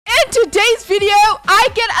today's video, I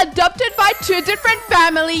get adopted by two different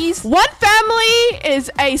families. One family is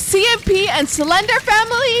a CMP and Slender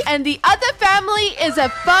family, and the other family is a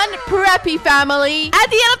fun preppy family. At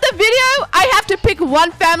the end of the video, I have to pick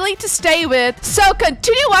one family to stay with. So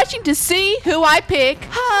continue watching to see who I pick.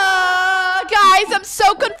 Guys, I'm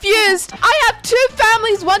so confused. I have two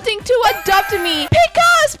families wanting to adopt me. Pick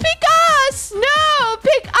us! Pick us! No,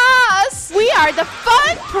 pick us! We are the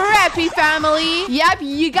fun preppy family. Yep,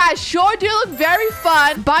 you guys sure do look very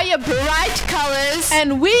fun by your bright colors.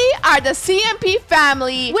 And we are the CMP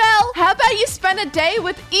family. Well, how about you spend a day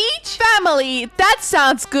with each family? That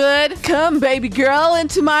sounds good. Come, baby girl,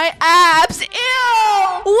 into my abs.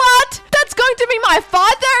 Ew! What? That's going to be my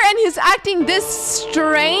father and he's acting this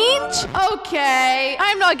strange? Okay,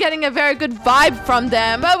 I'm not getting a very good vibe from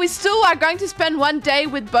them. But we still are going to spend one day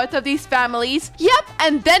with both of these families. Yep,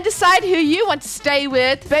 and then decide who you want to stay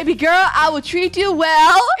with. Baby girl, I will treat you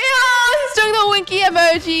well. Yeah, he's doing the winky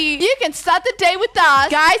emoji. You can start the day with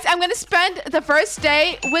us. Guys, I'm going to spend the first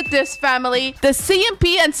day with this family. The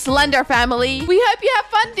CMP and Slender family. We hope you have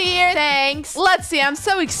fun, dear. Thanks. Let's see, I'm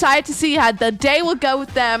so excited to see how the day will go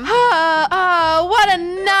with them. Oh, what a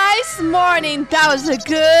nice morning. That was a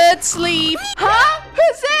good sleep. Huh?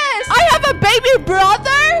 Who's this? I have a baby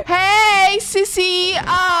brother? Hey, sissy.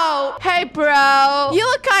 Oh, hey, bro. You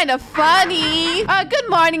look kind of funny. Good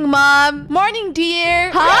morning, mom. Morning,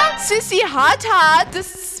 dear. Huh? Sissy, hot.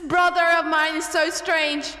 This brother of mine is so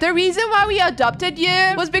strange. The reason why we adopted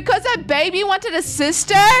you was because a baby wanted a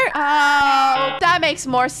sister? Oh, that makes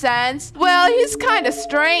more sense. Well, he's kind of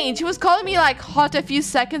strange. He was calling me like hot a few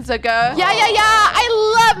seconds ago. Yeah.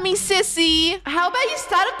 I love me, sissy. How about you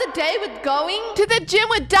start up the day with going to the gym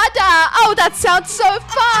with Dada? Oh, that sounds so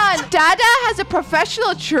fun. Dada has a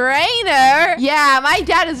professional trainer. Yeah, my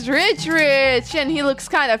dad is rich, and he looks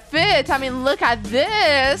kind of fit. I mean, look at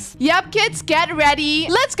this. Yep, kids, get ready.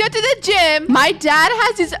 Let's go to the gym. My dad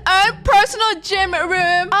has his own personal gym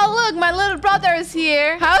room. Oh, look, my little brother is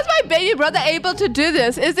here. How is my baby brother able to do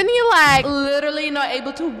this? Isn't he like literally not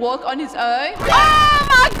able to walk on his own? Oh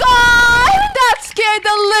my god! That scared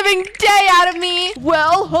the living day out of me.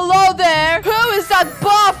 Well, hello there. Who is that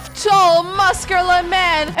buff, tall, muscular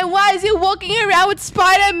man? And why is he walking around with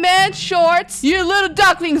Spider-Man shorts? You little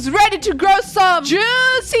ducklings ready to grow some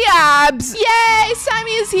juicy abs. Yay,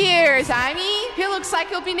 Sammy is here. Sammy? He looks like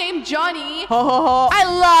he'll be named Johnny. I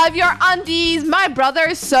love your undies. My brother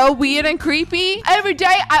is so weird and creepy. Every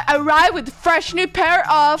day I arrive with a fresh new pair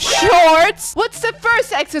of shorts. What's the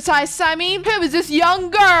first exercise, Sammy? Who is this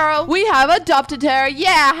young girl? We have adopted her.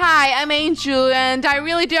 Yeah, hi, I'm Angel, and I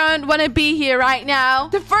really don't want to be here right now.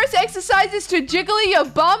 The first exercise is to jiggle your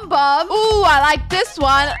bum. Ooh, I like this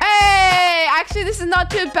one. Hey, actually, this is not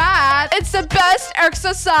too bad. It's the best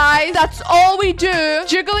exercise. That's all we do.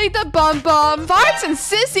 Jiggly the bum. Farts and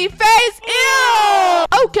sissy face. Ew.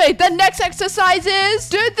 Okay, the next exercise is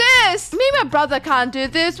do this. Me and my brother can't do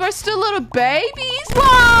this. We're still little babies.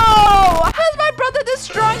 Whoa! How's my brother this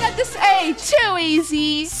strong at this age? Too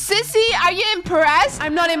easy. Sissy, are you impressed?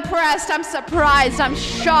 I'm not impressed. I'm surprised. I'm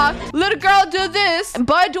shocked. Little girl, do this.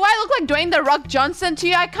 But do I look like Dwayne The Rock Johnson to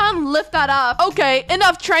you? I can't lift that up. Okay,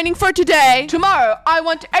 enough training for today. Tomorrow, I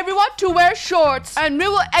want everyone to wear shorts and we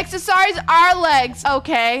will exercise our legs.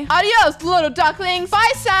 Okay. Adios, little ducklings.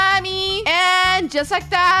 Bye, Sammy. And just like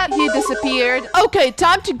that, he disappeared. Okay,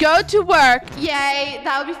 time to go to work. Yay,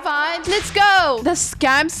 that would be fun. Let's go. The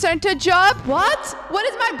scam center job? What? What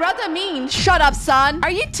does my brother mean? Shut up, son.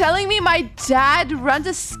 Are you telling me my dad runs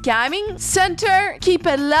a scamming center? Keep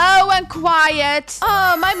it low and quiet.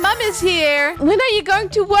 Oh, my mom is here. When are you going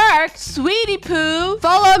to work? Sweetie Poo,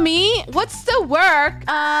 follow me. What's the work?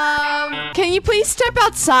 Can you please step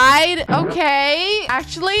outside? Okay.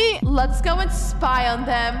 Actually, let's go and spy on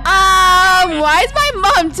them. Why is my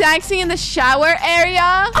mom dancing in the shower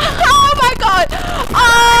area? Oh my god.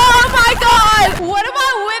 Oh my god. What am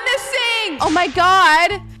I witnessing? Oh my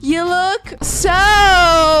god. You look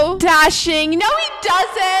so dashing. No, he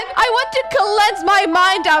doesn't. I want to cleanse my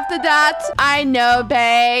mind after that. I know,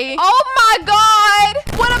 babe. Oh my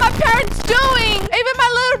god. What are my parents doing? Even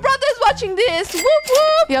my little brother's watching this. Whoop,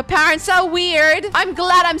 whoop. Your parents are weird. I'm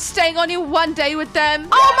glad I'm staying only one day with them.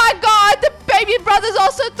 Oh my god. The baby brother's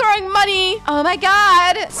also throwing money. Oh my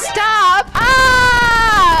god. Stop.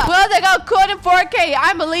 Well, they got caught in 4K.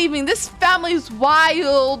 I'm leaving. This family is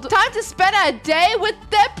wild. Time to spend a day with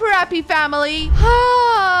the preppy family.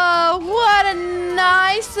 Oh, what a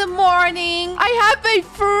nice nice morning. I have a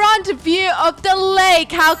front view of the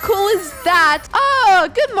lake. How cool is that? Oh,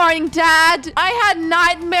 good morning, Dad. I had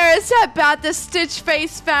nightmares about the Stitch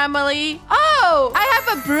Face family. Oh, I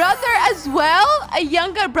have a brother as well. A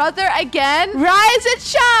younger brother again. Rise and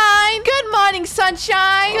shine. Good morning,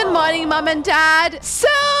 sunshine. Good morning, Mom and Dad. So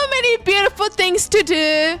many beautiful things to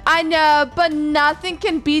do. I know, but nothing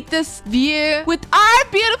can beat this view with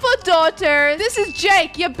our beautiful daughter. This is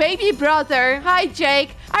Jake, your baby brother. Hi, Jake.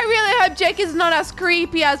 I really hope Jake is not as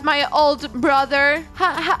creepy as my old brother.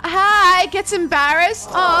 Hi, gets embarrassed.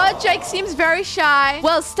 Oh, Jake seems very shy.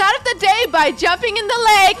 Well, start of the day by jumping in the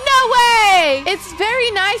lake. No way! It's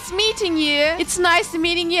very nice meeting you. It's nice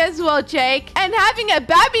meeting you as well, Jake. And having a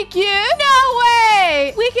barbecue. No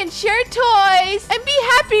way! We can share toys and be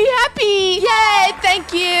happy. Yay,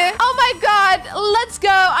 thank you. Oh my God, let's go.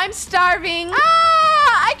 I'm starving.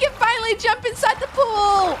 I can finally jump inside the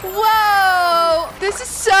pool. Whoa, this is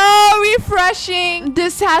so refreshing.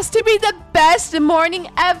 This has to be the best morning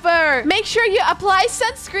ever. Make sure you apply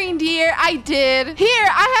sunscreen, dear. I did. Here,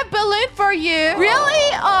 I have balloon for you.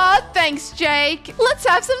 Really? Oh, thanks, Jake. Let's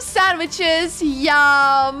have some sandwiches.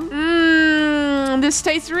 Yum. This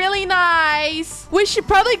tastes really nice. We should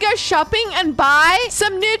probably go shopping and buy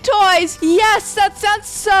some new toys. Yes, that sounds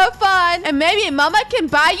so fun. And maybe Mama can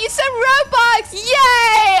buy you some Robux.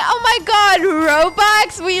 Yay! Oh my God,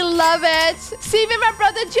 Robux. We love it. See, even my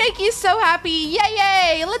brother Jake is so happy.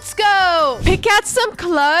 Yay! Let's go. Pick out some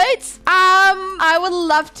clothes. I would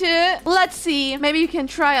love to. Let's see. Maybe you can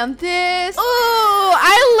try on this. Ooh,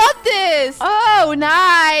 I love this. Oh,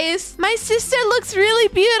 nice. My sister looks really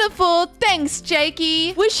beautiful. Thanks,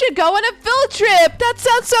 Jakey. We should go on a field trip. That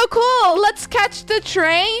sounds so cool. Let's catch the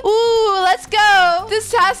train. Ooh, let's go.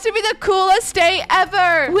 This has to be the coolest day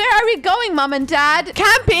ever. Where are we going, Mom and Dad?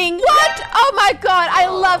 Camping. What? Oh my God, I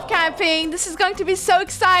love camping. This is going to be so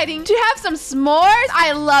exciting. To have some s'mores.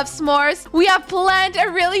 I love s'mores. We have planned a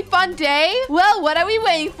really fun day. Well, what are we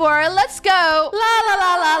waiting for? Let's go. La la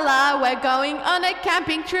la la la. We're going on a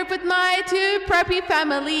camping trip with my two preppy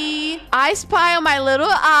family. I spy on my little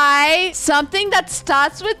eye something that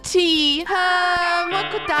starts with T.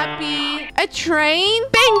 What could that be? A train?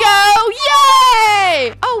 Bingo!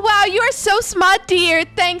 Yay! Oh wow, you are so smart, dear.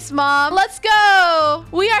 Thanks, Mom. Let's go.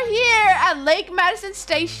 We are here at Lake Madison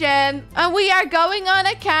Station and we are going on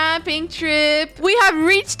a camping trip. We have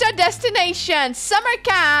reached our destination, summer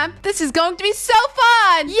camp. This is going to be so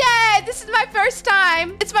fun. Yay! This is my first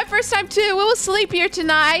time. It's my first time too. We will sleep here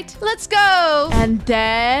tonight. Let's go. And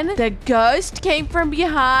then the ghost came from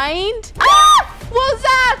behind. Ah! What was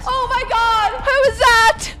that? Oh my God. Who was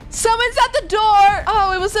that? Someone's at the door.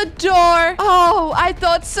 Oh, it was a door. Oh, I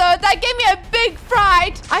thought so. That gave me a big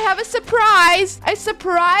fright. I have a surprise. A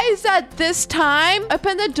surprise at this time.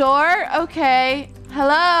 Open the door. Okay.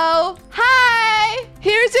 Hello? Hi!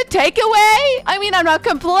 Here's a takeaway. I mean, I'm not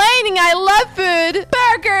complaining. I love food.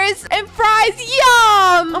 Burgers and fries.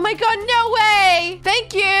 Yum! Oh my God, no way.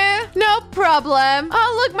 Thank you. No problem.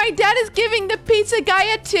 Oh, look, my dad is giving the pizza guy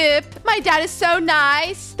a tip. My dad is so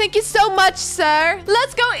nice. Thank you so much, sir.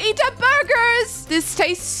 Let's go eat our burgers. This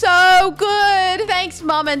tastes so good. Thanks,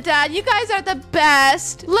 Mom and Dad. You guys are the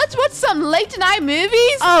best. Let's watch some late night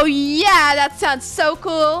movies. Oh, yeah, that sounds so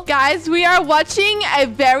cool. Guys, we are watching a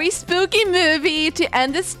very spooky movie to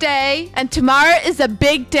end this day. And tomorrow is a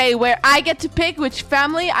big day where I get to pick which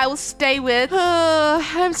family I will stay with.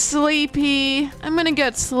 I'm sleepy. I'm gonna go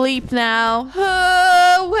to sleep now.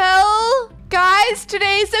 Well, guys,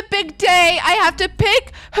 today is a big day. I have to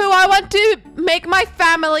pick who I want to make my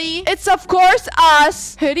family. It's of course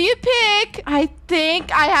us. Who do you pick? I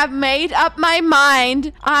think I have made up my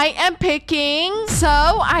mind. I am picking the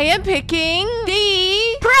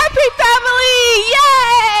Preppy family.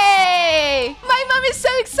 Yay! My mom is so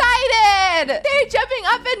excited. They're jumping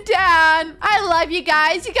up and down. I love you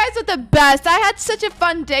guys. You guys are the best. I had such a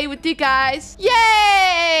fun day with you guys.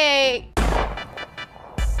 Yay!